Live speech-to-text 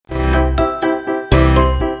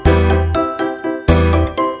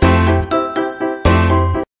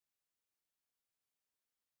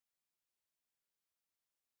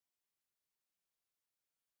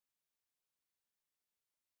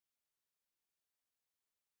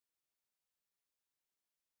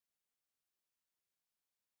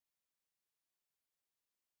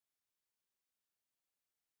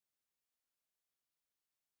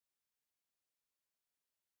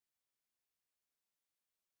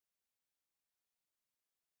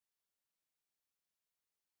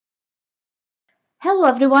Hello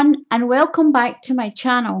everyone and welcome back to my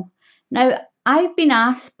channel. Now I've been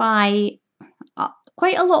asked by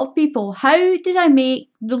quite a lot of people, how did I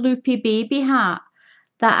make the loopy baby hat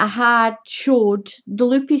that I had showed the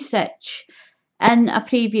loopy stitch in a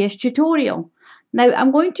previous tutorial. Now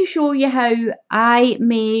I'm going to show you how I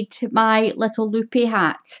made my little loopy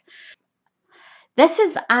hat. This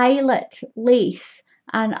is eyelet lace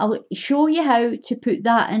and I'll show you how to put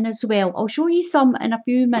that in as well. I'll show you some in a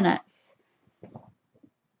few minutes.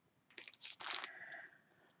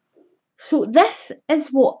 So this is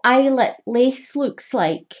what eyelet lace looks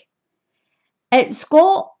like. It's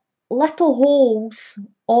got little holes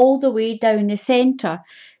all the way down the centre.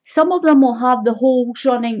 Some of them will have the holes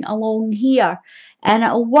running along here and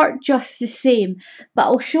it'll work just the same. But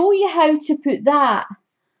I'll show you how to put that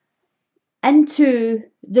into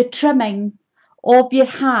the trimming of your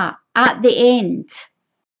hat at the end.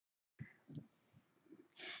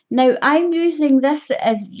 Now I'm using this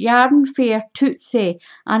as Yarn Fair Tootsie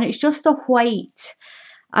and it's just a white.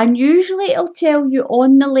 And usually it'll tell you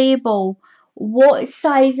on the label what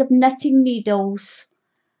size of knitting needles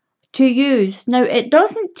to use. Now it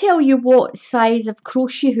doesn't tell you what size of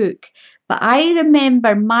crochet hook, but I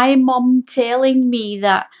remember my mum telling me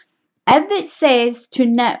that if it says to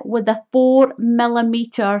knit with a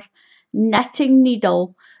 4mm knitting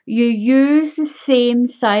needle, you use the same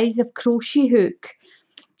size of crochet hook,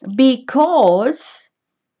 because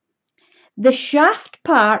the shaft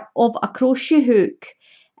part of a crochet hook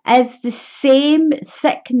is the same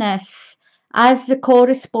thickness as the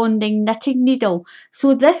corresponding knitting needle.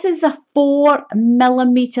 So this is a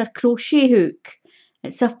 4mm crochet hook.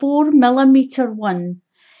 It's a 4mm one.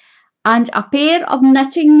 And a pair of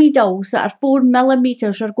knitting needles that are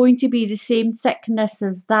 4mm are going to be the same thickness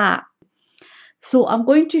as that. So I'm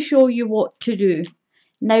going to show you what to do.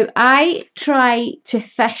 Now I try to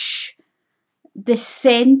fish the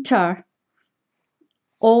centre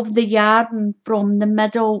of the yarn from the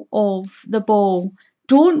middle of the ball.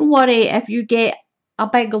 Don't worry if you get a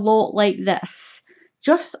big lot like this.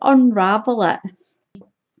 Just unravel it.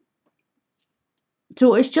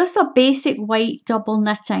 So it's just a basic white double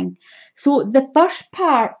knitting. So the first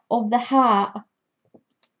part of the hat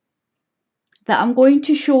that I'm going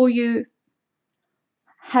to show you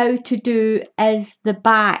how to do is the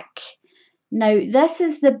back. Now this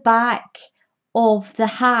is the back of the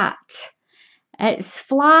hat. It's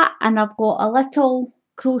flat and I've got a little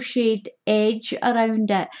crocheted edge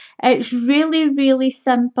around it. It's really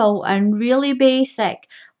simple and really basic,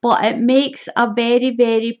 but it makes a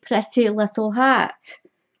very pretty little hat.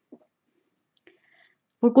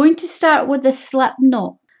 We're going to start with a slip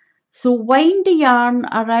knot. So wind the yarn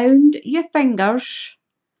around your fingers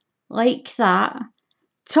like that.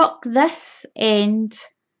 Tuck this end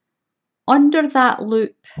under that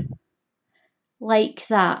loop like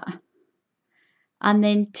that. And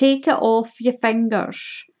then take it off your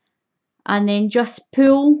fingers and then just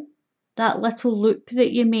pull that little loop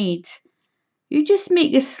that you made. You just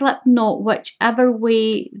make the slip knot whichever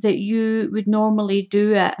way that you would normally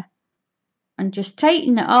do it, and just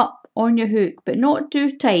tighten it up on your hook, but not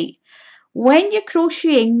too tight. When you're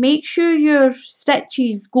crocheting, make sure your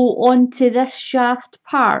stitches go onto this shaft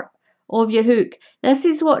part of your hook. This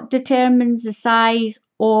is what determines the size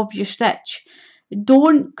of your stitch.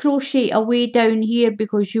 Don't crochet away down here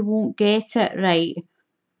because you won't get it right.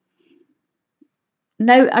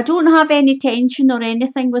 Now I don't have any tension or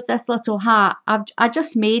anything with this little hat. I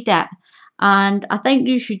just made it and I think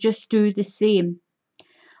you should just do the same.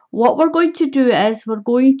 What we're going to do is we're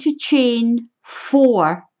going to chain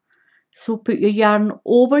 4. So put your yarn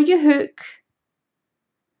over your hook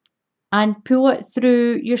and pull it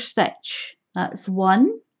through your stitch. That's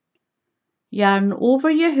 1. Yarn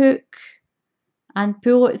over your hook and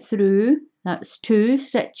pull it through. That's 2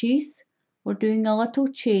 stitches. We're doing a little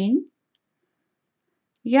chain.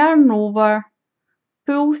 Yarn over,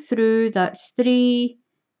 pull through, that's 3.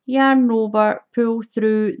 Yarn over, pull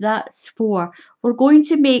through, that's 4. We're going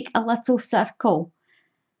to make a little circle.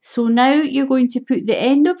 So now you're going to put the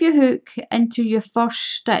end of your hook into your first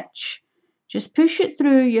stitch. Just push it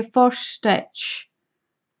through your first stitch.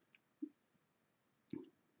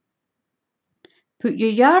 Put your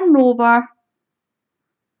yarn over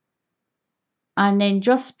and then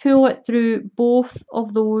just pull it through both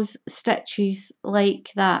of those stitches like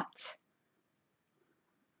that.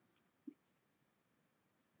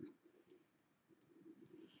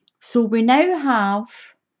 So we now have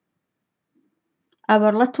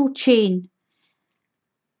our little chain.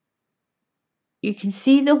 You can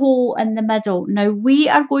see the hole in the middle. Now we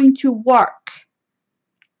are going to work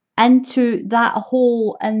into that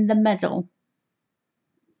hole in the middle.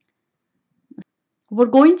 we're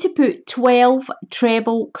going to put 12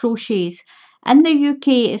 treble crochets. In the UK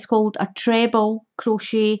it's called a treble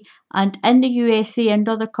crochet, and in the USA and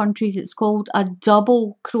other countries it's called a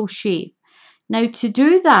double crochet. Now to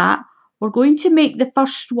do that, we're going to make the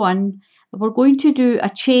first one, we're going to do a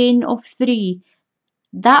chain of 3.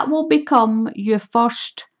 That will become your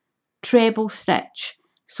first treble stitch.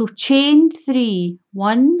 So chain 3,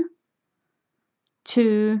 1,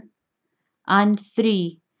 2 and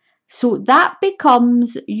 3. So that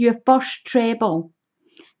becomes your first treble.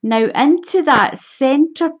 Now into that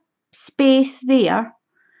center space there,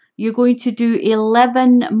 you're going to do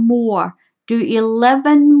 11 more. Do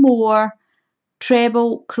 11 more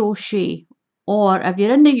treble crochet, or if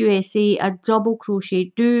you're in the USA, a double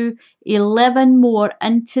crochet. Do 11 more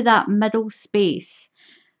into that middle space.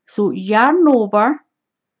 So yarn over,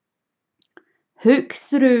 hook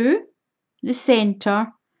through the center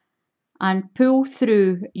and pull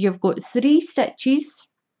through. You've got 3 stitches,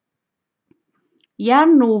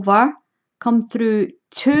 yarn over, come through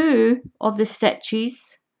 2 of the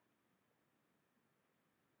stitches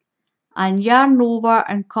and yarn over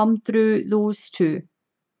and come through those 2.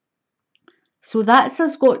 So that's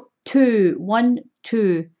us got 2, 1,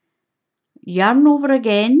 2. Yarn over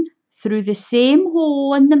again through the same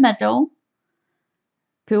hole in the middle,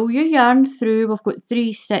 pull your yarn through, we've got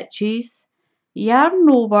 3 stitches, yarn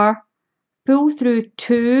over, pull through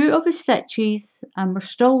 2 of the stitches and we're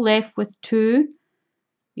still left with 2,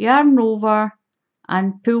 yarn over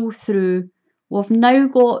and pull through. We've now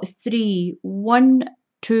got 3, 1,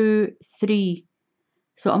 2, 3.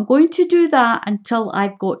 So I'm going to do that until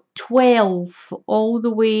I've got 12 all the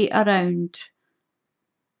way around.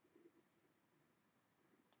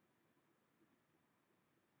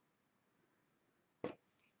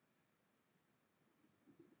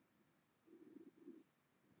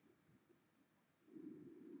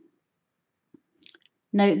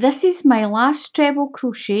 Now this is my last treble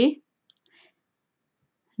crochet.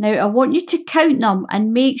 Now I want you to count them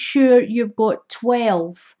and make sure you've got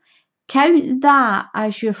 12. Count that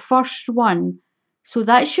as your first one. So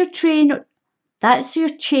that's your chain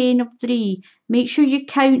of 3. Make sure you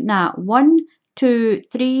count that. 1, 2,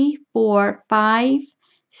 3, 4, 5,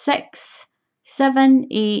 6, 7,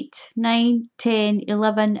 8, 9, 10,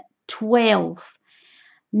 11, 12.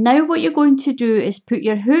 Now what you're going to do is put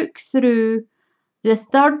your hook through the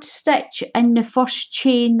 3rd stitch in the first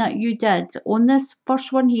chain that you did on this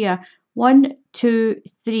first one here. 1, 2,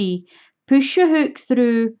 3. Push your hook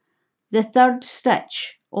through the 3rd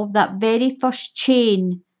stitch of that very first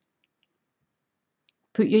chain.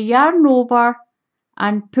 Put your yarn over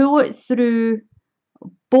and pull it through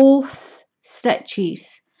both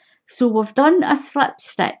stitches. So we've done a slip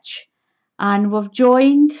stitch and we've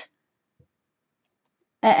joined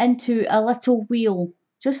it into a little wheel,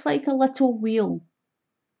 just like a little wheel.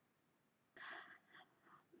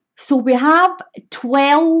 So we have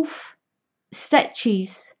 12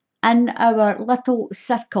 stitches in our little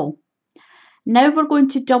circle. Now we're going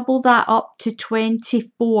to double that up to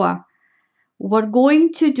 24. We're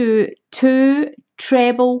going to do 2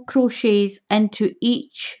 treble crochets into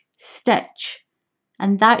each stitch,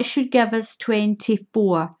 and that should give us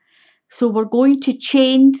 24. So we're going to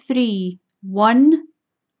chain 3, 1,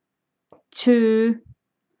 2,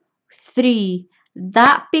 3.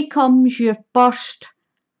 That becomes your first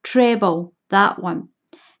treble, that one.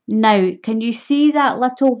 Now, can you see that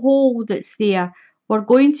little hole that's there? We're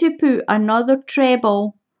going to put another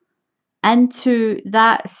treble into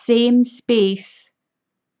that same space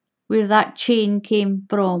where that chain came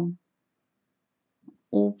from.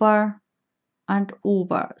 Over and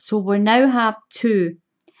over. So we now have 2.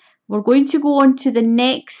 We're going to go on to the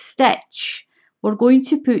next stitch. We're going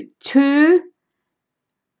to put 2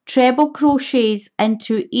 treble crochets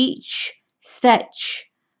into each stitch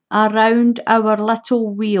around our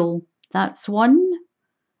little wheel. That's 1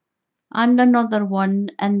 and another one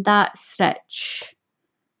in that stitch.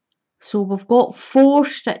 So we've got 4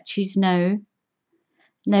 stitches now.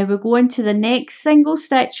 Now we're going to the next single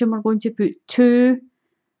stitch and we're going to put 2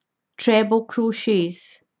 treble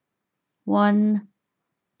crochets. 1,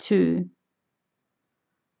 2.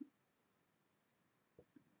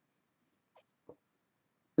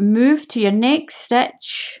 Move to your next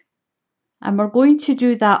stitch and we're going to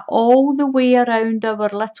do that all the way around our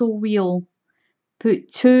little wheel.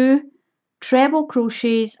 Put 2 treble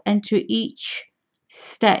crochets into each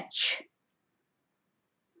stitch.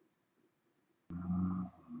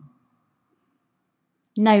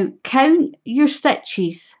 Now count your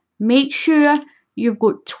stitches. Make sure you've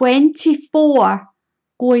got 24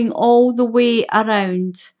 going all the way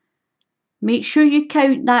around. make sure you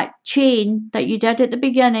count that chain that you did at the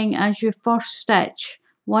beginning as your first stitch.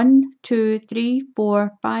 1, 2, 3,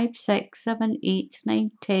 4, 5, 6, 7, 8,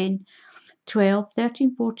 9, 10, 12,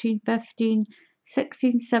 13, 14, 15,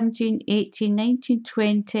 16, 17, 18, 19,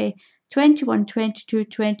 20, 21, 22,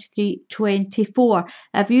 23, 24.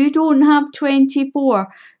 If you don't have 24,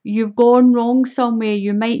 you've gone wrong somewhere.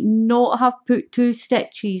 You might not have put 2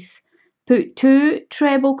 stitches. Put 2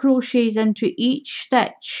 treble crochets into each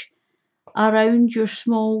stitch around your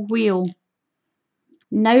small wheel.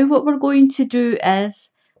 Now what we're going to do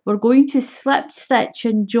is we're going to slip stitch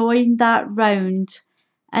and join that round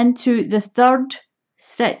into the 3rd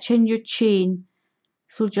stitch in your chain.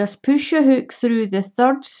 So just push your hook through the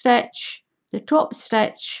 3rd stitch, the top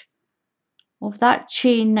stitch of that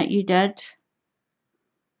chain that you did.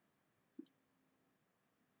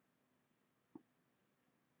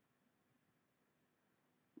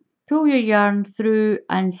 Pull your yarn through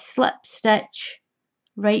and slip stitch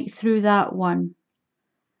right through that one.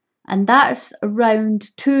 And that's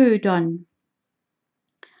round 2 done.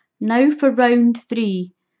 Now for round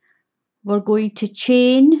 3, we're going to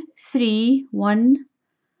chain 3, 1,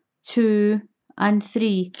 2 and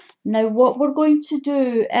 3. Now what we're going to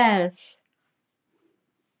do is,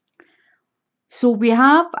 so we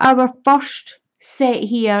have our first set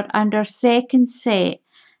here and our second set.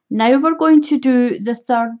 Now we're going to do the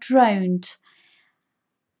 3rd round.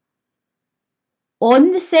 On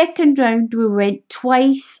the 2nd round we went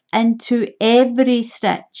twice into every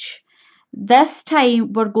stitch. This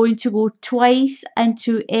time we're going to go twice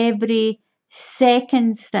into every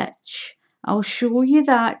 2nd stitch. I'll show you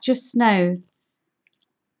that just now.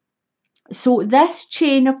 So this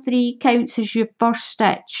chain of 3 counts as your first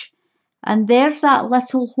stitch. And there's that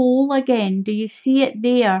little hole again. Do you see it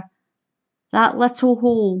there? That little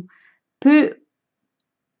hole. Put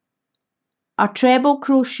a treble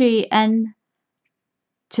crochet in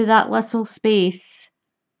to that little space.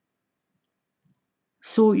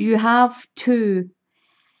 So you have 2.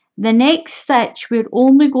 The next stitch we're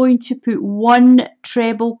only going to put 1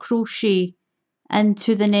 treble crochet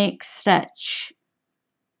into the next stitch.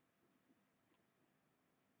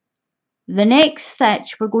 The next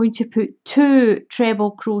stitch we're going to put 2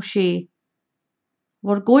 treble crochet.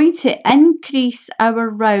 We're going to increase our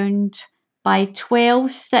round by 12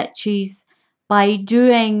 stitches by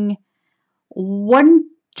doing 1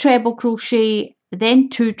 treble crochet, then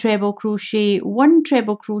 2 treble crochet, 1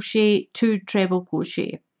 treble crochet, 2 treble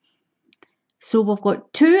crochet. So we've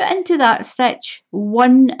got 2 into that stitch,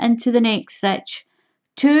 1 into the next stitch,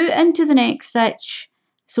 2 into the next stitch.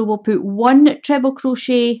 So we'll put 1 treble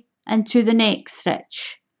crochet into the next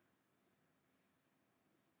stitch.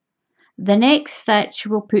 The next stitch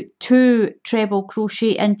we'll put 2 treble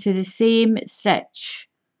crochet into the same stitch.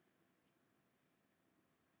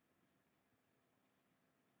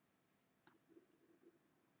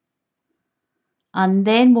 And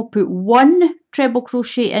then we'll put 1 treble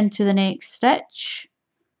crochet into the next stitch.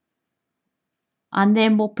 And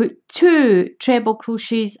then we'll put 2 treble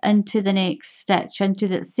crochets into the next stitch. Into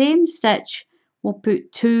the same stitch we'll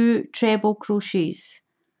put 2 treble crochets.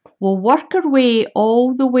 We'll work our way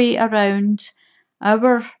all the way around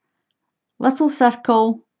our little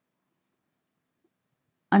circle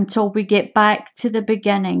until we get back to the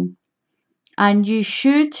beginning. And you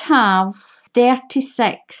should have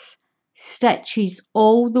 36 stitches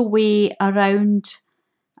all the way around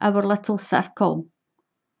our little circle.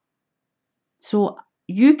 So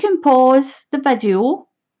you can pause the video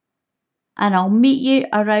and I'll meet you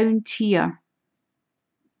around here.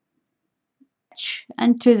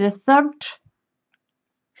 Into the 3rd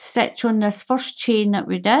stitch on this first chain that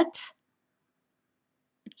we did.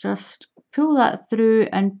 Just pull that through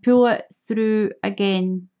and pull it through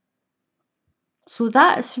again. So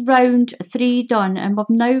that's round 3 done, and we've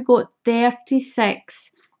now got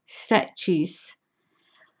 36 stitches.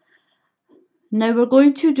 Now we're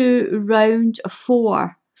going to do round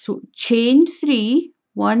 4. So chain 3,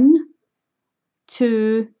 1,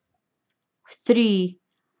 2, 3.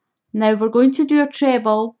 Now we're going to do a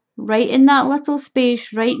treble right in that little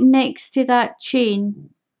space right next to that chain.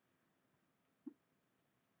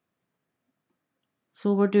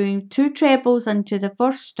 So we're doing 2 trebles into the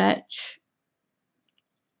first stitch.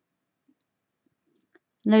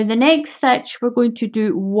 Now the next stitch we're going to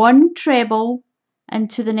do 1 treble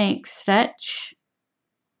into the next stitch.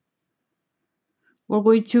 We're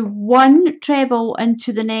going to 1 treble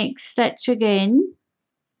into the next stitch again.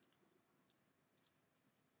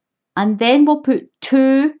 And then we'll put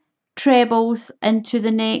 2 trebles into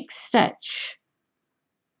the next stitch.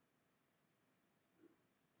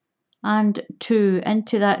 And 2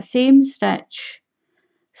 into that same stitch.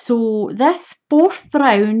 So this fourth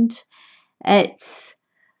round, it's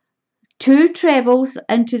 2 trebles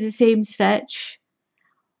into the same stitch,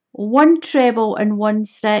 1 treble in one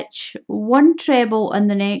stitch, 1 treble in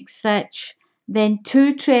the next stitch, then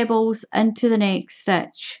 2 trebles into the next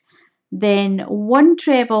stitch, then 1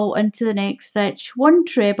 treble into the next stitch, 1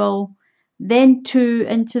 treble, then 2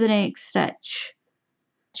 into the next stitch.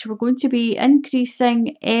 We're going to be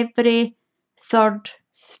increasing every third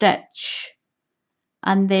stitch,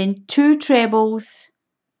 and then 2 trebles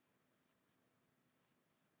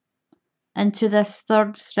into this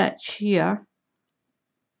third stitch here,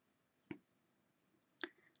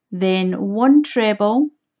 then 1 treble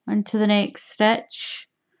into the next stitch,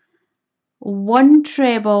 1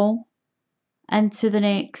 treble into the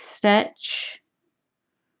next stitch,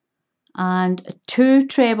 and 2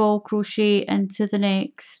 treble crochet into the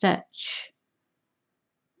next stitch.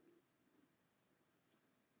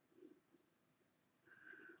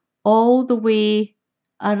 All the way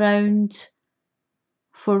around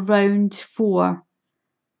for round 4.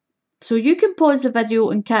 So you can pause the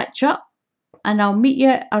video and catch up, and I'll meet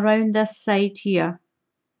you around this side here.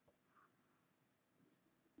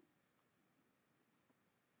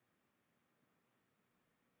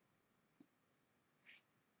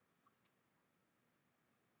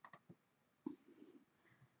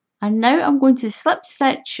 And now I'm going to slip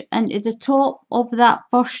stitch into the top of that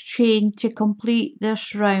first chain to complete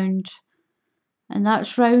this round. And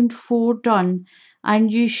that's round 4 done.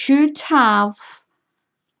 And you should have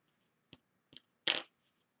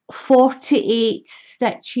 48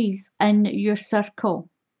 stitches in your circle.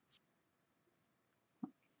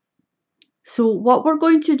 So what we're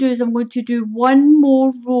going to do is I'm going to do one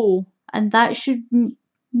more row, and that should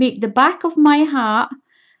make the back of my hat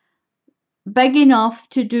big enough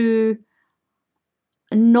to do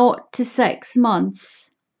 0 to 6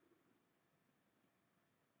 months.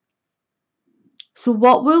 So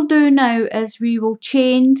what we'll do now is we will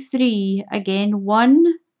chain 3 again. 1,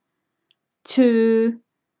 2,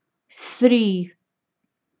 3.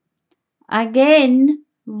 Again,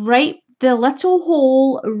 right the little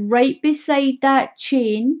hole right beside that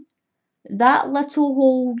chain, that little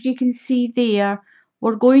hole you can see there,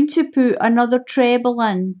 we're going to put another treble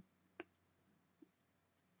in,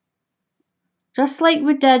 just like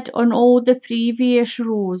we did on all the previous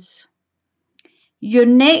rows. Your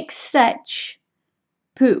next stitch,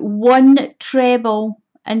 put 1 treble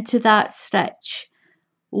into that stitch,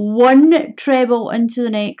 1 treble into the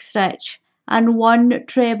next stitch, and 1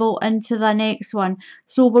 treble into the next one.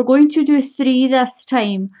 So we're going to do 3 this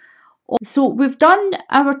time. So we've done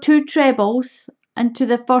our 2 trebles into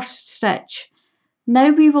the first stitch. Now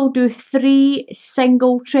we will do 3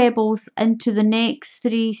 single trebles into the next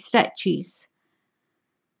 3 stitches.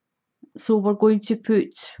 So we're going to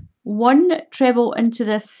put 1 treble into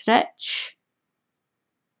this stitch,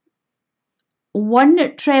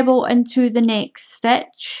 1 treble into the next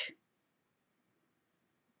stitch,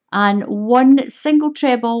 and 1 single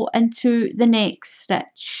treble into the next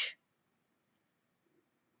stitch.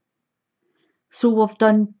 So we've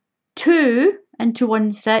done 2 into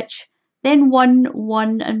one stitch, then 1,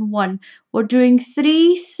 1 and 1. We're doing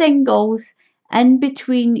 3 singles in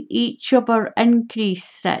between each of our increase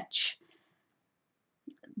stitch.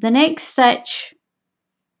 The next stitch,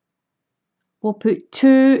 we'll put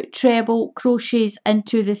 2 treble crochets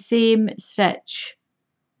into the same stitch.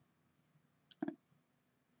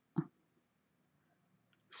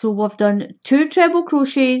 So we've done 2 treble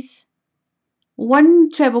crochets,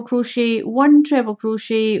 1 treble crochet, 1 treble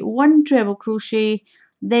crochet, 1 treble crochet,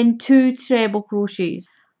 then 2 treble crochets.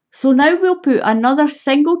 So now we'll put another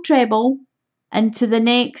single treble into the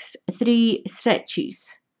next 3 stitches.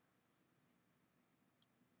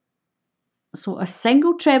 So a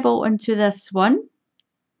single treble into this one,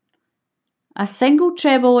 a single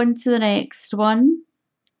treble into the next one,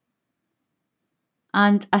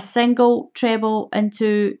 and a single treble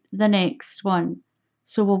into the next one.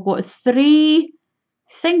 So we've got 3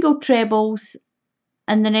 single trebles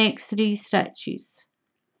in the next 3 stitches.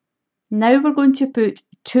 Now we're going to put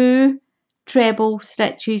 2 treble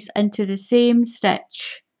stitches into the same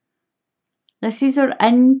stitch. This is our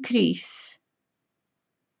increase.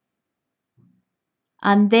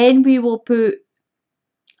 And then we will put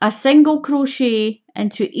a single crochet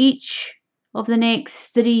into each of the next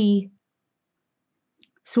 3.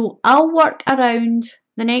 So I'll work around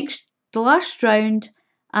the last round,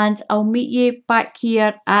 and I'll meet you back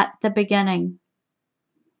here at the beginning.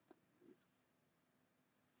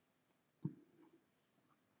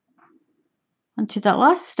 Onto that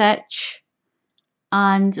last stitch,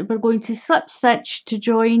 and we're going to slip stitch to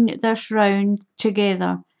join this round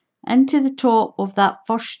together. into the top of that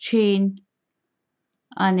first chain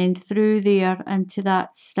and then through there into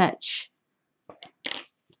that stitch.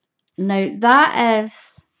 Now that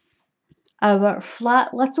is our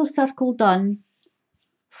flat little circle done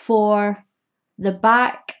for the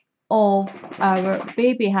back of our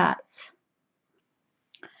baby hat.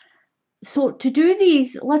 So to do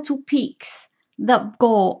these little peaks that I've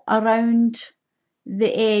got around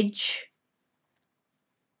the edge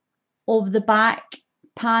of the back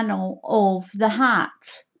panel of the hat,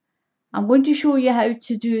 I'm going to show you how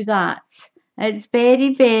to do that. It's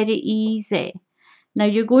very, very easy. Now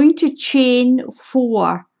you're going to chain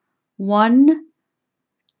 4. 1,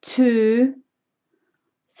 2,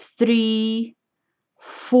 3,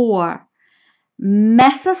 4.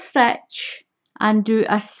 Miss a stitch and do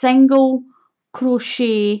a single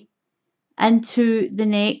crochet into the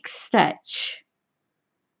next stitch.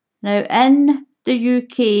 Now in the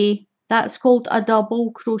UK that's called a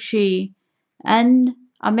double crochet. In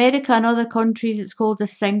America and other countries it's called a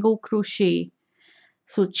single crochet.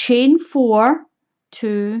 So chain 4,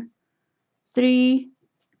 2, 3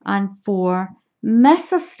 and 4.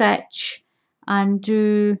 Miss a stitch and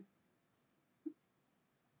do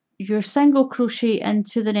your single crochet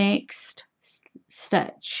into the next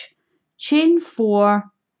stitch. Chain 4,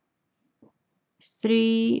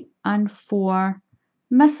 3 and 4,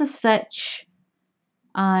 miss a stitch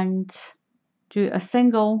and do a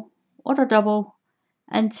single or a double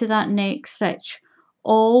into that next stitch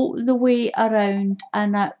all the way around,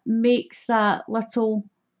 and it makes that little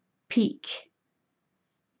peak.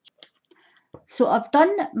 So I've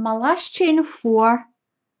done my last chain of 4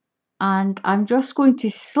 and I'm just going to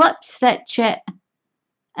slip stitch it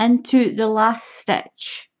into the last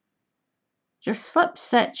stitch. Just slip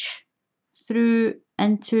stitch through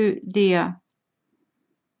into there.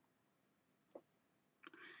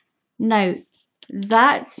 Now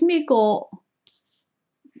that's me got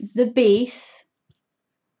the base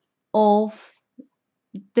of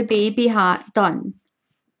the baby hat done.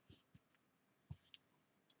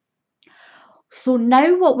 So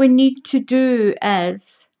now what we need to do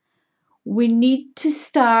is we need to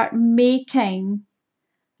start making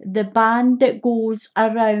the band that goes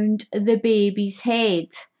around the baby's head,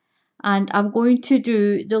 and I'm going to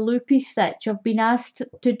do the loopy stitch. I've been asked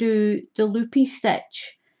to do the loopy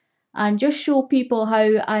stitch and just show people how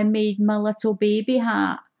I made my little baby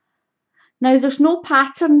hat. Now there's no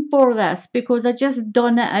pattern for this because I just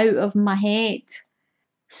done it out of my head.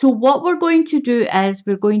 So what we're going to do is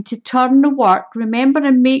we're going to turn the work. Remember,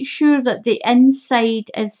 and make sure that the inside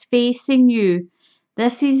is facing you.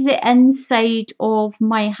 This is the inside of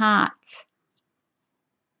my hat.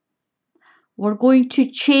 We're going to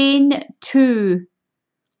chain 2,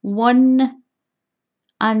 1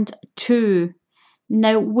 and 2.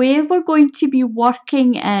 Now where we're going to be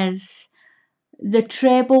working is the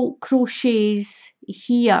treble crochets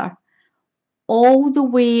here all the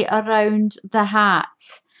way around the hat.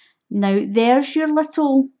 Now there's your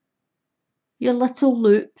little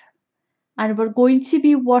loop, and we're going to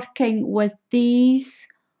be working with these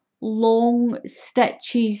long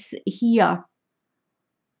stitches here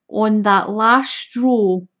on that last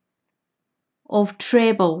row of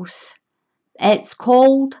trebles. It's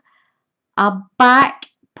called a back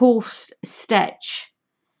post stitch.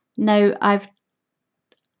 Now I've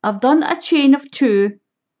done a chain of 2.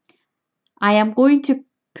 I am going to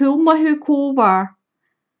pull my hook over,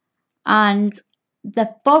 and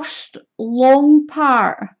the first long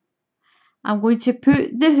part I'm going to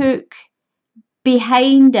put the hook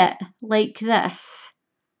behind it like this.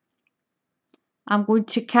 I'm going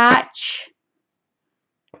to catch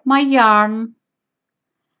my yarn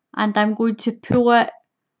and I'm going to pull it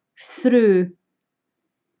through.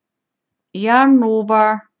 Yarn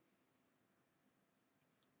over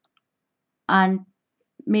and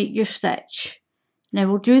make your stitch. Now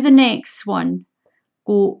we'll do the next one.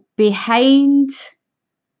 Go behind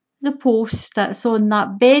the post that's on that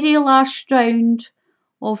very last round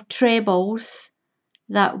of trebles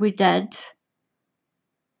that we did.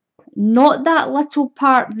 Not that little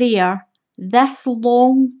part there, this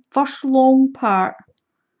first long part.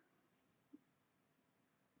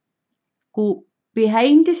 Go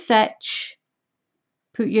behind the stitch,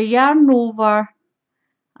 put your yarn over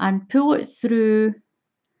and pull it through,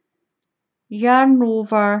 yarn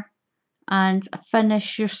over and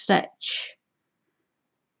finish your stitch.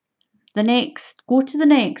 Go to the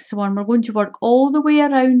next one. We're going to work all the way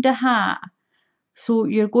around the hat. So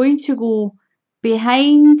you're going to go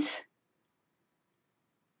behind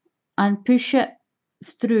and push it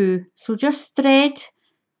through. So just thread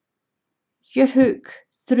your hook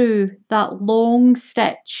through that long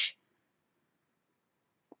stitch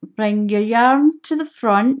bring your yarn to the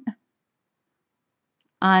front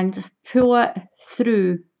and pull it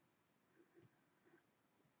through,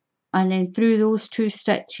 and then through those 2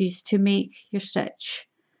 stitches to make your stitch.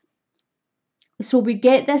 So we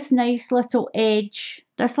get this nice little edge,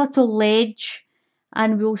 this little ledge,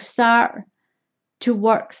 and we'll start to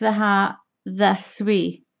work the hat this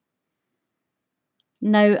way.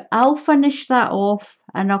 Now I'll finish that off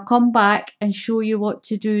and I'll come back and show you what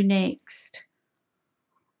to do next.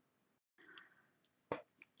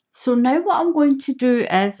 So now what I'm going to do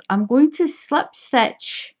is I'm going to slip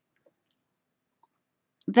stitch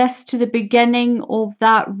this to the beginning of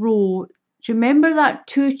that row. Do you remember that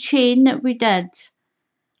 2 chain that we did?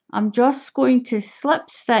 I'm just going to slip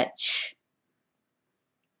stitch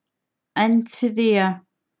into there.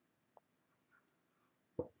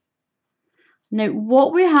 Now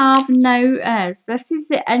what we have now is, this is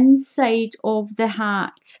the inside of the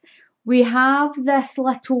hat. We have this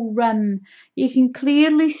little rim. You can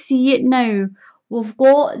clearly see it now. We've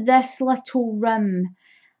got this little rim,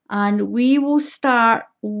 and we will start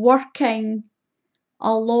working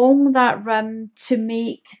along that rim to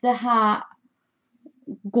make the hat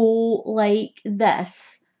go like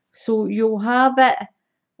this. So you'll have it,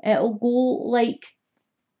 it'll go like,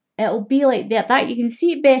 it'll be like that. You can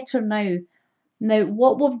see it better now. Now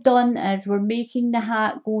what we've done is we're making the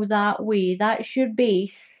hat go that way. That's your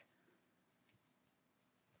base.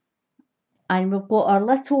 And we've got our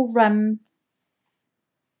little rim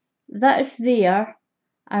that's there.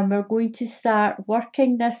 And we're going to start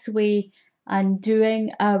working this way and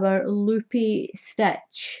doing our loopy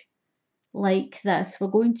stitch like this. We're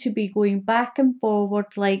going to be going back and forward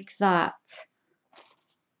like that.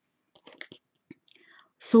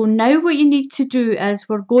 So now what you need to do is,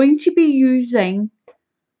 we're going to be using,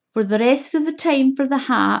 for the rest of the time for the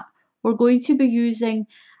hat, we're going to be using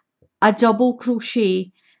a double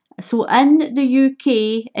crochet. So in the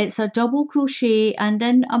UK it's a double crochet, and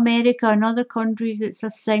in America and other countries it's a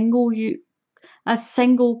single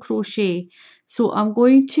crochet. So I'm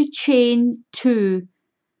going to chain 2,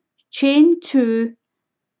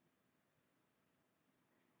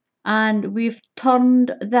 and we've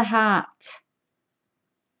turned the hat.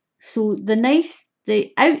 So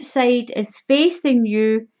the outside is facing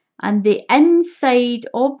you and the inside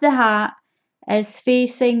of the hat is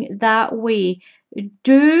facing that way.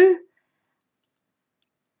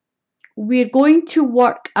 We're going to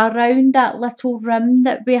work around that little rim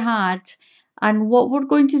that we had, and what we're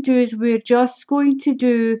going to do is we're just going to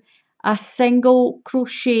do a single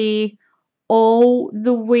crochet all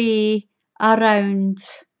the way around.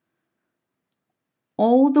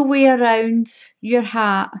 All the way around your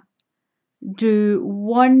hat, do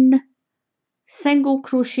 1 single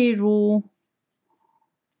crochet row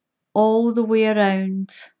all the way around.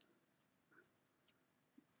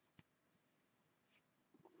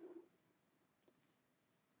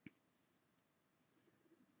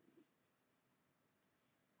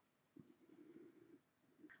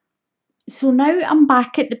 So now I'm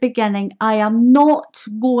back at the beginning. I am not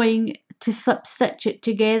going to slip stitch it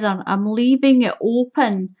together. I'm leaving it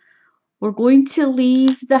open. We're going to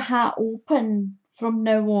leave the hat open from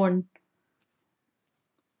now on.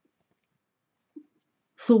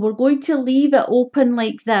 So we're going to leave it open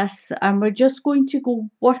like this, and we're just going to go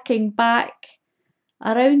working back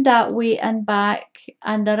around that way and back,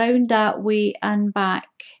 and around that way and back.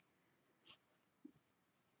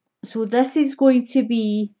 So this is going to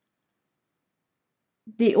be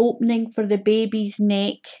the opening for the baby's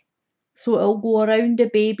neck. So it'll go around the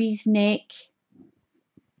baby's neck.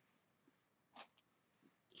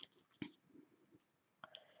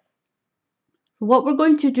 What we're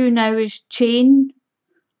going to do now is chain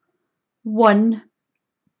 1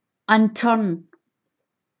 and turn.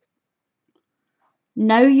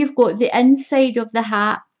 Now you've got the inside of the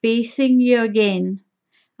hat facing you again,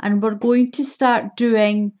 and we're going to start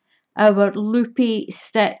doing our loopy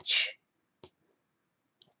stitch.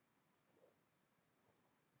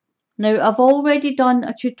 Now I've already done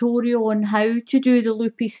a tutorial on how to do the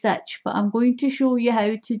loopy stitch, but I'm going to show you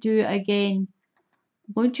how to do it again.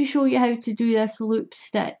 I'm going to show you how to do this loop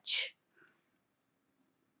stitch.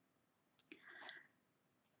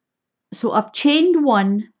 So I've chained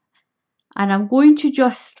 1, and I'm going to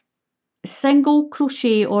just single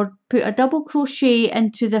crochet or put a double crochet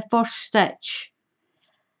into the first stitch.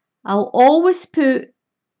 I'll always put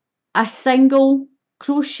a single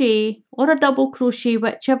crochet or a double crochet,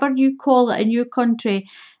 whichever you call it in your country,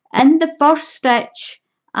 in the first stitch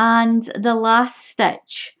and the last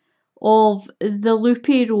stitch of the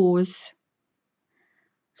loopy rows.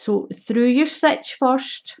 So through your stitch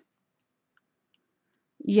first,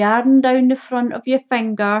 yarn down the front of your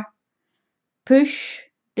finger, push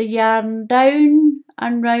the yarn down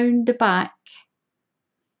and round the back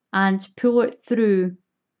and pull it through.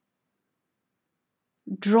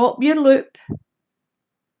 Drop your loop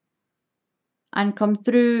and come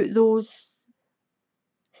through those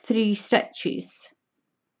 3 stitches.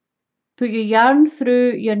 Put your yarn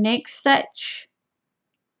through your next stitch,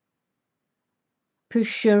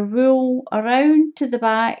 push your wool around to the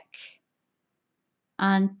back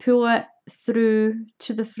and pull it through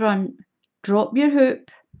to the front. Drop your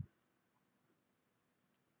hoop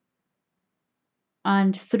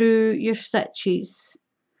and through your stitches.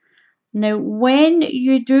 Now when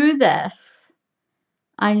you do this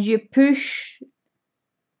and you push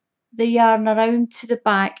the yarn around to the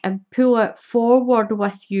back and pull it forward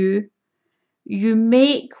with you, you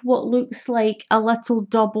make what looks like a little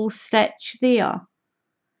double stitch there.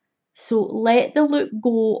 So let the loop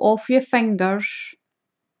go off your fingers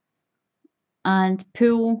and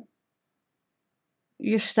pull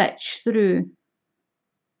your stitch through.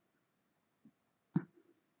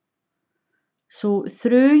 So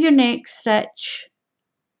through your next stitch,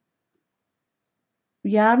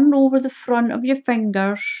 yarn over the front of your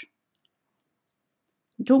fingers.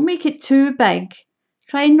 Don't make it too big.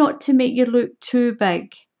 Try not to make your loop too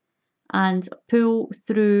big and pull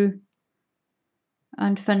through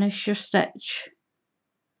and finish your stitch.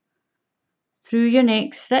 Through your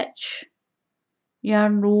next stitch,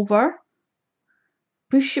 yarn over,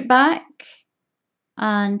 push it back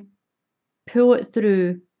and pull it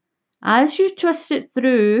through. As you twist it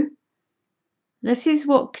through, this is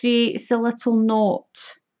what creates a little knot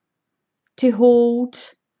to hold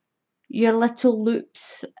your little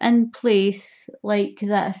loops in place like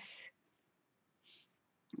this.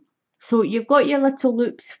 So you've got your little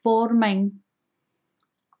loops forming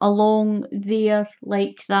along there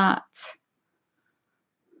like that.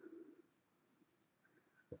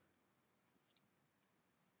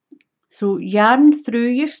 So yarn through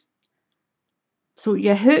your, so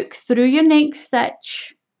you hook through your next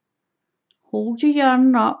stitch, hold your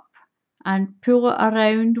yarn up and pull it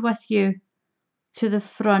around with you to the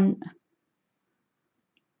front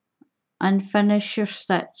and finish your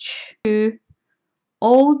stitch.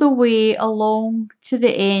 All the way along to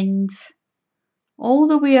the end, all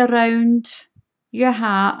the way around your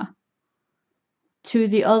hat to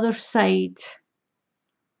the other side.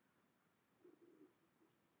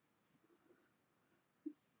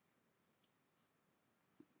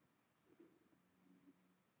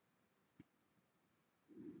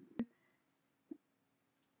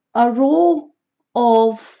 A row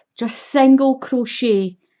of just single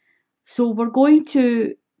crochet. So we're going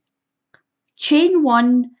to chain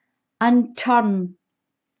 1 and turn.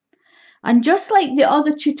 And just like the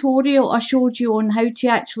other tutorial I showed you on how to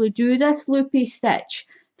actually do this loopy stitch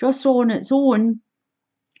just on its own,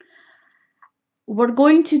 we're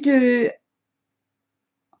going to do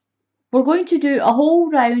a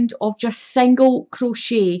whole round of just single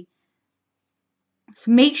crochet.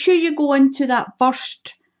 So make sure you go into that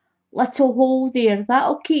first little hole there.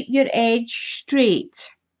 That'll keep your edge straight.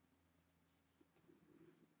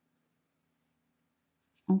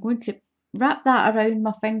 I'm going to wrap that around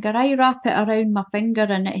my finger. I wrap it around my finger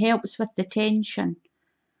and it helps with the tension.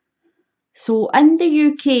 So in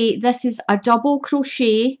the UK this is a double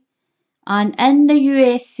crochet and in the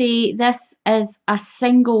USA this is a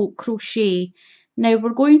single crochet. Now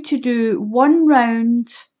we're going to do 1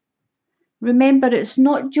 round. Remember it's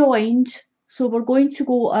not joined, so we're going to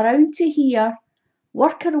go around to here,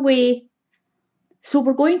 work our way. So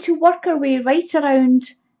we're going to work our way right around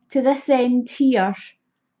to this end here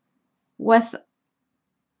with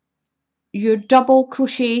your double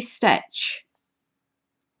crochet stitch.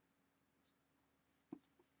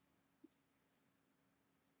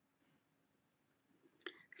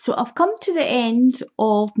 So I've come to the end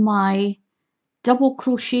of my double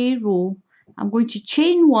crochet row. I'm going to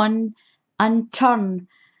chain 1 and turn,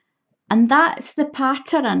 and that's the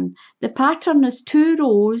pattern. The pattern is 2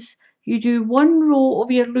 rows. You do 1 row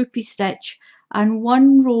of your loopy stitch and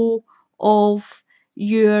 1 row of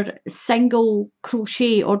your single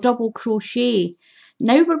crochet or double crochet.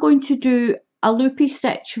 Now we're going to do a loopy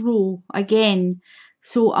stitch row again.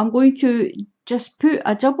 So I'm going to just put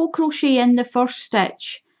a double crochet in the first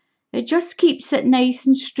stitch. It just keeps it nice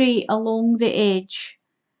and straight along the edge.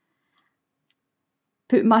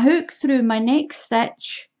 Put my hook through my next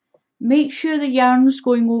stitch. Make sure the yarn's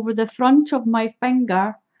going over the front of my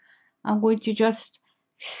finger. I'm going to just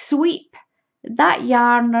sweep that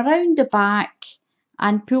yarn around the back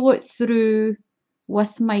and pull it through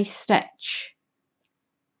with my stitch.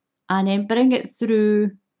 And then bring it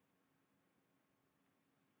through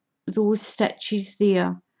those stitches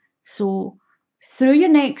there. So through your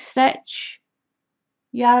next stitch,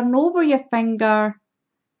 yarn over your finger,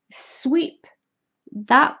 sweep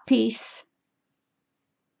that piece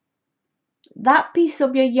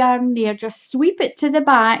of your yarn there, just sweep it to the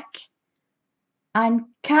back and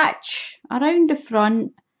catch around the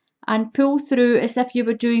front and pull through as if you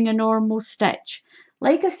were doing a normal stitch.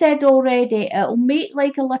 Like I said already, it'll make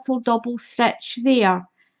like a little double stitch there,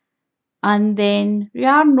 and then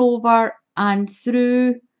yarn over and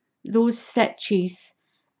through those stitches,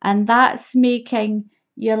 and that's making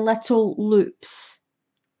your little loops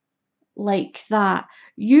like that.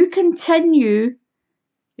 You continue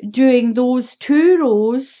doing those 2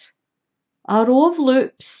 rows, a row of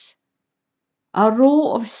loops, a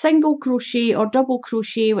row of single crochet or double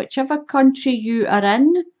crochet, whichever country you are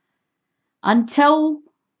in, until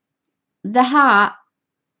the hat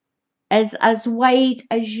is as wide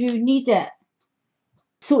as you need it.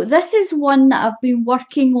 So this is one that I've been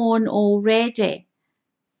working on already,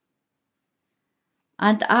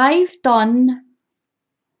 and I've done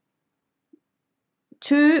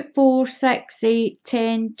 2, 4, 6, 8,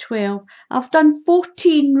 10, 12. I've done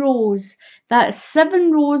 14 rows. That's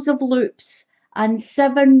 7 rows of loops and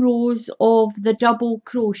 7 rows of the double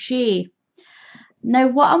crochet. Now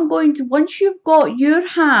what I'm going to, once you've got your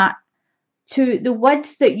hat to the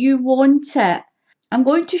width that you want it, I'm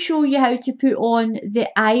going to show you how to put on the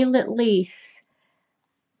eyelet lace.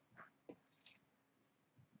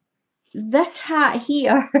 This hat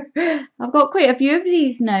here, I've got quite a few of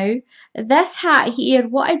these now. This hat here,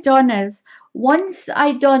 what I done is, once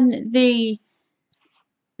I done the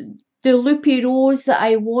loopy rows that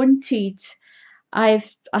I wanted, I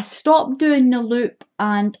stopped doing the loop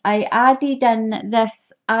and I added in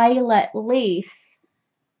this eyelet lace,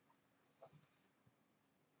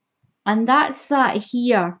 and that's that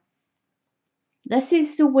here. This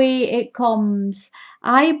is the way it comes.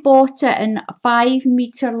 I bought it in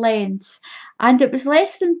 5-meter lengths and it was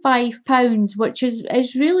less than £5, which is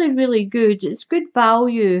really good. It's good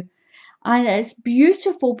value and it's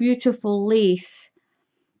beautiful, beautiful lace.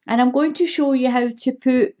 And I'm going to show you how to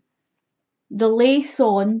put the lace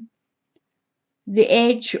on the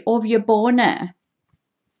edge of your bonnet.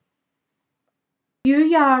 Few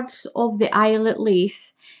yards of the eyelet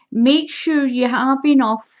lace. Make sure you have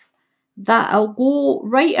enough that'll go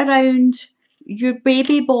right around your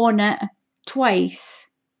baby bonnet twice.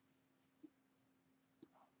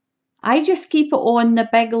 I just keep it on the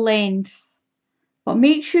big length, but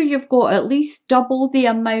make sure you've got at least double the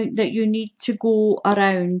amount that you need to go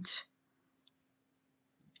around.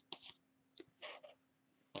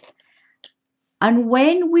 And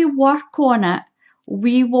when we work on it,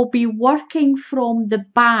 we will be working from the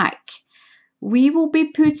back. We will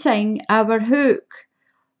be putting our hook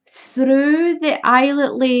through the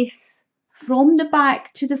eyelet lace from the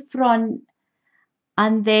back to the front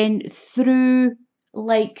and then through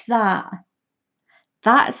like that.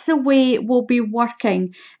 That's the way we'll be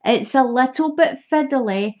working. It's a little bit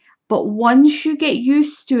fiddly, but once you get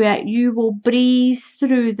used to it, you will breeze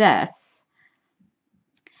through this.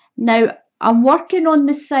 Now, I'm working on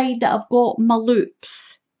the side that I've got my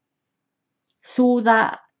loops so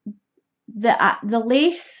that the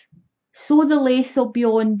lace will be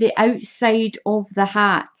on the outside of the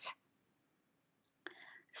hat.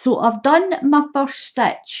 So I've done my first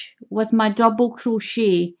stitch with my double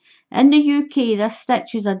crochet. In the UK, this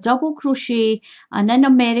stitch is a double crochet, and in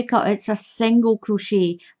America, it's a single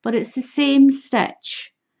crochet, but it's the same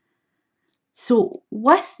stitch. So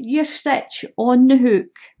with your stitch on the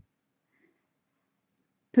hook,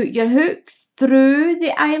 put your hook through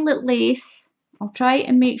the eyelet lace. I'll try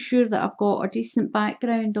to make sure that I've got a decent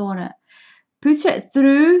background on it. Put it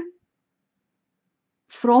through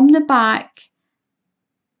from the back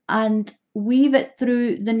and weave it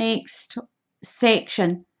through the next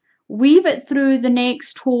section. Weave it through the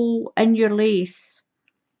next hole in your lace.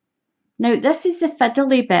 Now this is the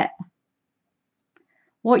fiddly bit.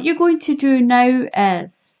 What you're going to do now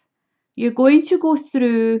is you're going to go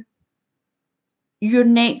through your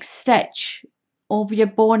next stitch of your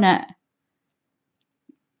bonnet.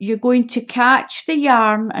 You're going to catch the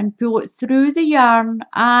yarn and pull it through the yarn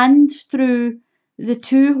and through the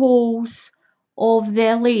 2 holes of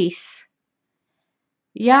the lace.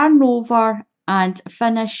 Yarn over and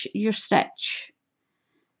finish your stitch.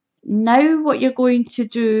 Now what you're going to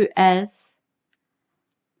do is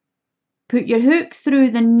put your hook through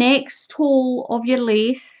the next hole of your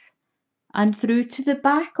lace and through to the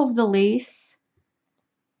back of the lace.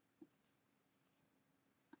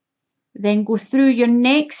 Then go through your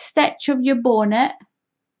next stitch of your bonnet,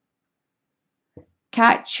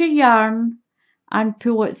 catch your yarn and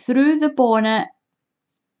pull it through the bonnet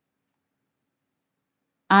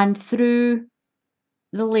and through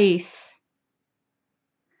the lace.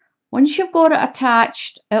 Once you've got it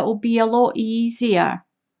attached, it'll be a lot easier.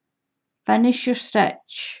 Finish your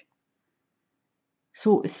stitch.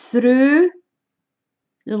 So through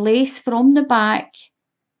the lace from the back,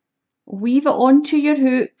 weave it onto your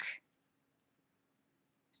hook,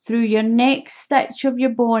 through your next stitch of your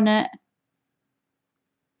bonnet,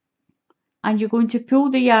 and you're going to pull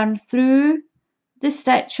the yarn through the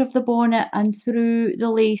stitch of the bonnet and through the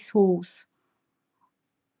lace holes.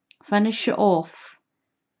 Finish it off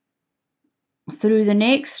through the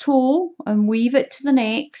next hole and weave it to the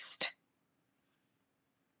next,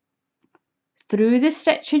 through the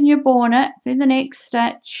stitch in your bonnet, through the next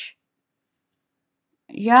stitch,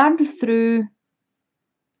 yarn through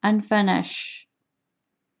and finish.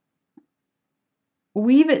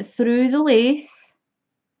 Weave it through the lace,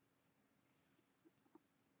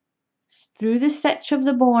 through the stitch of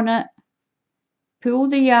the bonnet, pull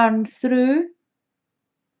the yarn through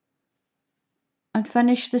and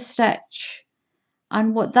finish the stitch.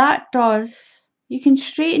 And what that does, you can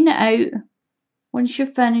straighten it out once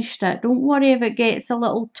you've finished it. Don't worry if it gets a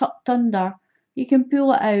little tucked under. You can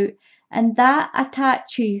pull it out, and that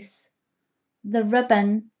attaches the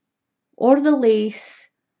ribbon or the lace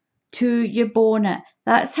to your bonnet.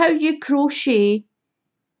 That's how you crochet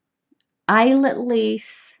eyelet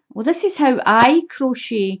lace. Well, this is how I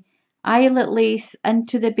crochet eyelet lace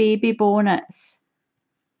into the baby bonnets.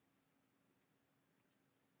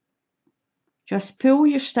 Just pull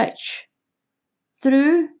your stitch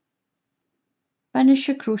through, finish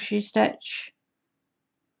your crochet stitch,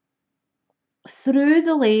 through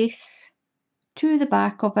the lace to the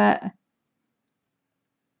back of it,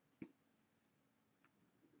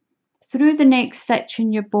 through the next stitch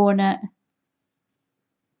in your bonnet.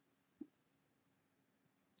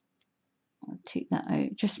 I'll take that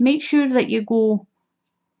out. Just make sure that you go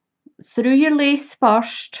through your lace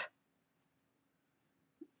first.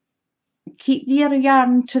 Keep your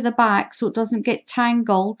yarn to the back so it doesn't get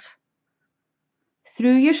tangled.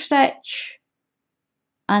 Through your stitch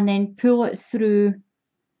and then pull it through,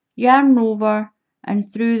 yarn over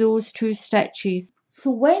and through those two stitches. So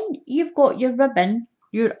when you've got your ribbon,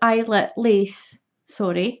 your eyelet lace,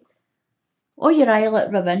 or your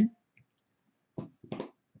eyelet ribbon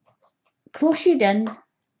crocheted in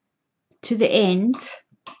to the end,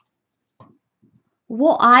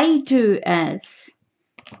 what I do is,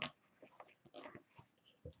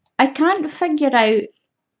 I can't figure out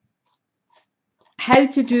how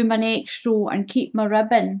to do my next row and keep my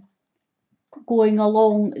ribbon going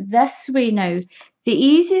along this way now. The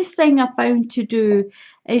easiest thing I found to do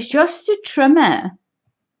is just to trim it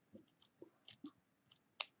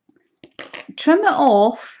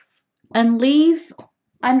off and leave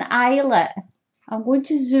an eyelet. I'm going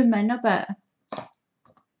to zoom in a bit.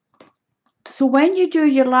 So when you do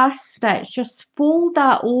your last stitch, just fold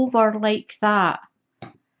that over like that.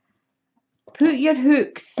 Put your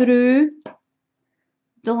hook through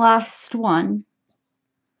the last one,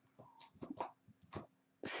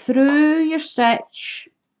 through your stitch,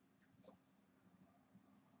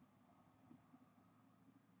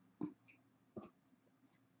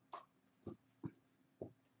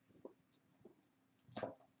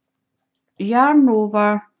 yarn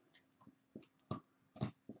over,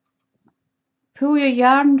 pull your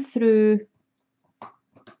yarn through,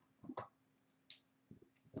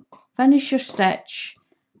 finish your stitch,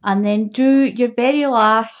 and then do your very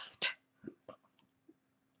last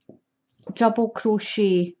double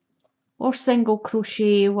crochet or single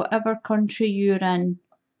crochet, whatever country you're in.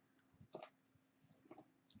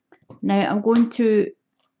 Now I'm going to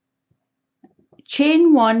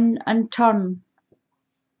chain one and turn.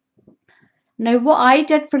 Now what I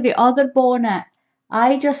did for the other bonnet,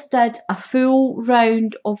 I just did a full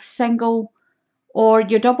round of single or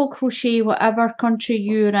your double crochet, whatever country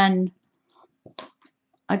you're in.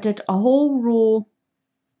 I did a whole row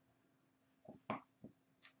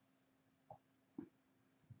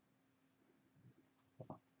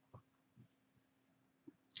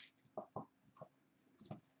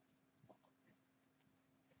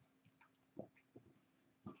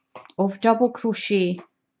of double crochet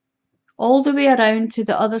all the way around to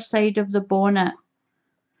the other side of the bonnet,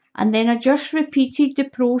 and then I just repeated the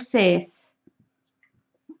process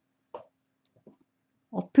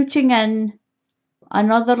of putting in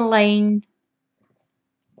another line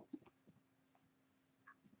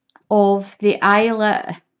of the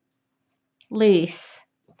eyelet lace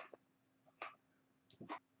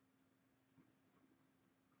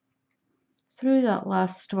through that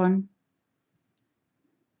last one,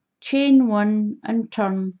 chain 1 and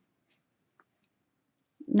turn.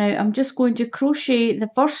 Now I'm just going to crochet the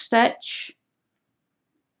first stitch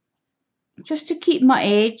just to keep my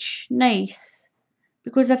edge nice,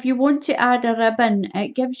 because if you want to add a ribbon,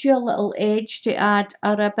 it gives you a little edge to add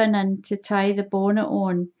a ribbon in to tie the bonnet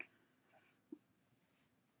on.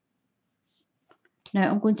 Now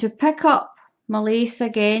I'm going to pick up my lace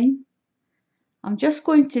again. I'm just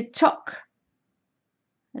going to tuck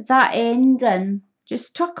that end in.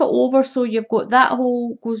 Just tuck it over so you've got that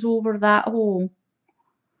hole goes over that hole.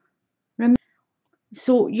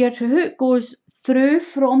 So your hook goes through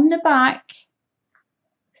from the back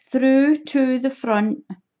through to the front.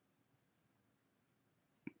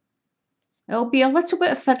 It'll be a little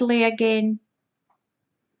bit fiddly again.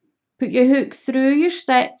 Put your hook through your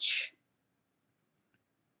stitch,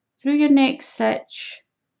 through your next stitch,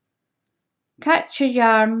 catch your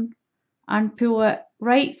yarn and pull it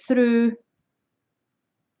right through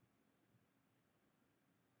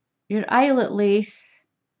your eyelet lace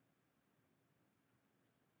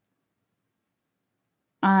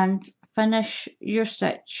and finish your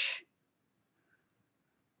stitch.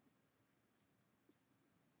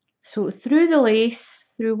 So through the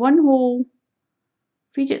lace, through one hole,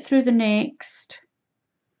 feed it through the next,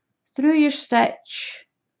 through your stitch,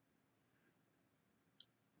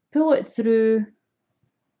 pull it through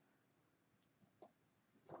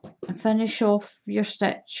and finish off your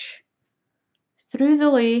stitch. Through the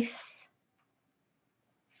lace,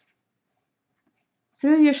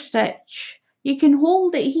 through your stitch. You can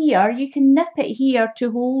hold it here, you can nip it here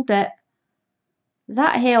to hold it.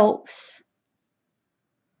 That helps.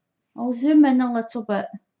 I'll zoom in a little bit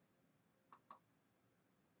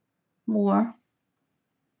more.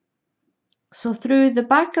 So through the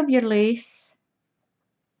back of your lace,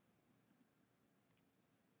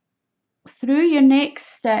 through your next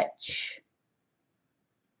stitch,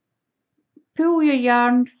 pull your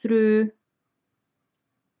yarn through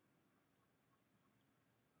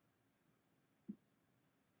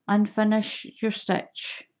and finish your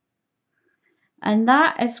stitch. And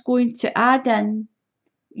that is going to add in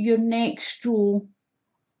your next row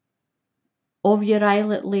of your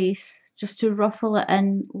eyelet lace, just to ruffle it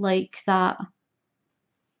in like that.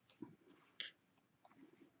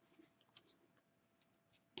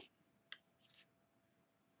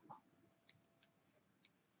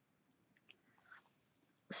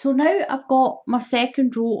 So now I've got my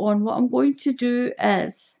second row on, what I'm going to do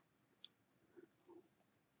is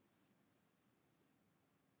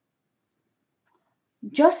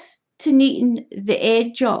just to neaten the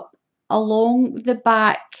edge up along the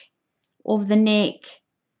back of the neck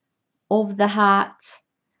of the hat,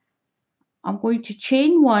 I'm going to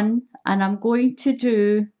chain 1 and I'm going to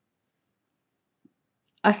do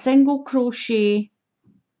a single crochet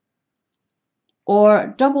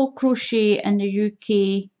or double crochet in the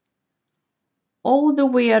UK all the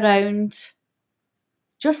way around,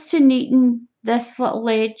 just to neaten this little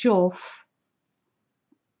edge off.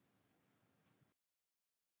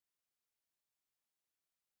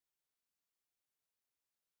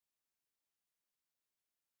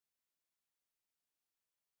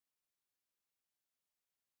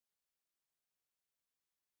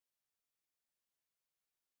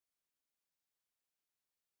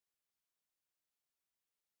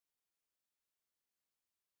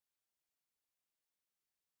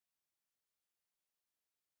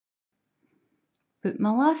 Put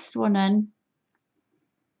my last one in,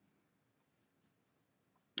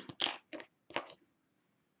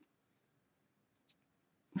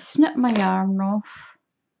 snip my yarn off,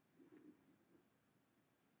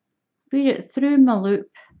 feed it through my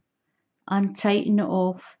loop and tighten it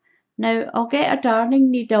off. Now I'll get a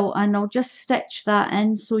darning needle and I'll just stitch that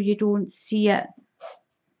in so you don't see it,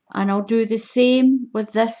 and I'll do the same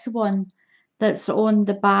with this one that's on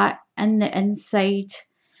the back and the inside,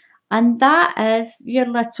 and that is your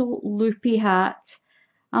little loopy hat.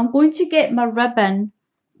 I'm going to get my ribbon,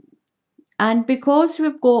 and because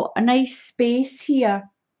we've got a nice space here,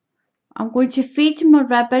 I'm going to feed my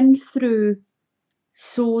ribbon through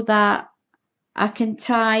so that I can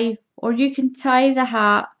tie, or you can tie the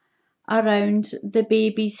hat around the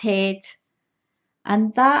baby's head.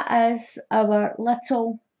 And that is our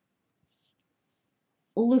little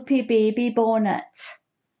loopy baby bonnet.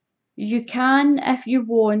 You can, if you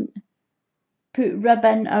want, put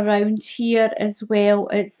ribbon around here as well.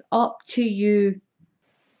 It's up to you.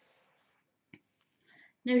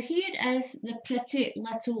 Now here is the pretty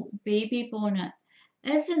little baby bonnet.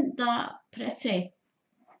 Isn't that pretty?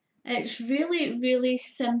 It's really, really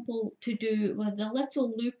simple to do with a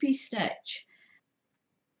little loopy stitch,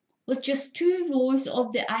 with just 2 rows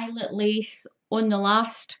of the eyelet lace on the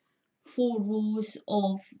last 4 rows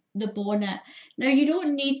of the bonnet. Now you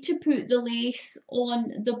don't need to put the lace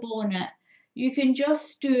on the bonnet. You can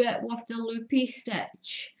just do it with the loopy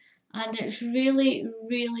stitch and it's really,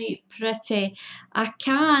 really pretty. I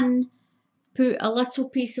can put a little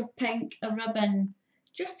piece of pink ribbon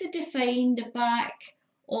just to define the back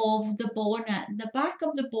of the bonnet. The back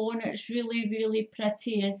of the bonnet is really, really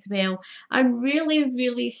pretty as well and really,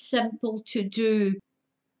 really simple to do.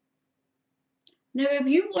 Now, if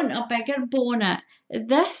you want a bigger bonnet,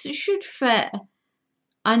 this should fit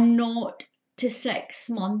a 0 to 6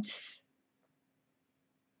 months,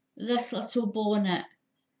 this little bonnet.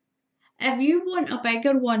 If you want a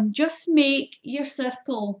bigger one, just make your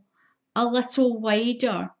circle a little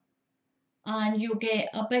wider and you'll get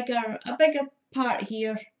a bigger part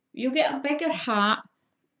here. You'll get a bigger hat.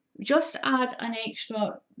 Just add an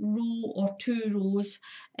extra row or 2 rows.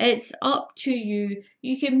 It's up to you.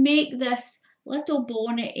 You can make this little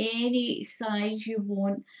bonnet any size you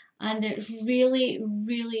want and it's really,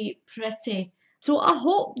 really pretty. So I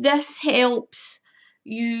hope this helps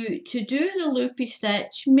you to do the loopy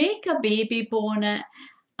stitch, make a baby bonnet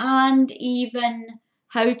and even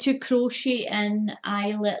how to crochet in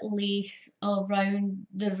eyelet lace around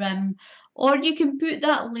the rim, or you can put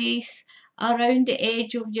that lace around the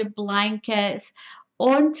edge of your blankets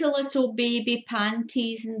onto little baby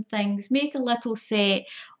panties and things, make a little set,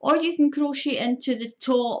 or you can crochet into the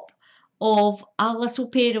top of a little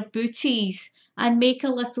pair of booties and make a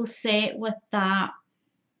little set with that.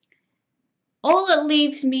 All it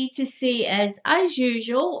leaves me to say is, as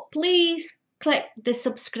usual, please click the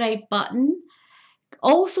subscribe button.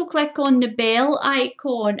 Also click on the bell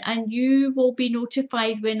icon and you will be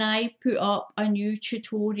notified when I put up a new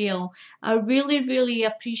tutorial. I really, really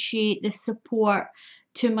appreciate the support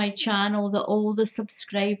to my channel that all the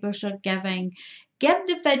subscribers are giving. Give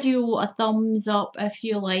the video a thumbs up if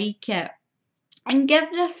you like it. And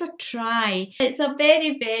give this a try. It's a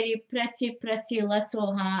very, very pretty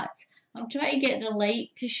little hat. I'm trying to get the light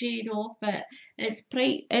to shade off it.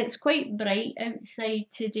 It's quite bright outside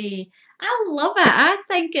today. I love it. I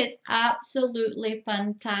think it's absolutely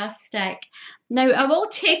fantastic. Now, I will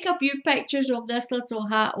take a few pictures of this little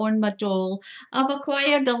hat on my doll. I've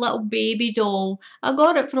acquired a little baby doll. I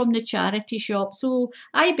got it from the charity shop, so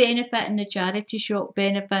I benefit and the charity shop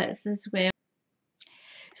benefits as well.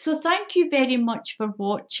 So thank you very much for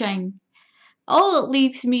watching. All it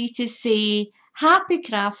leaves me to say happy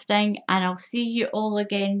crafting and I'll see you all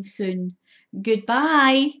again soon.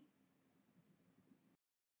 Goodbye.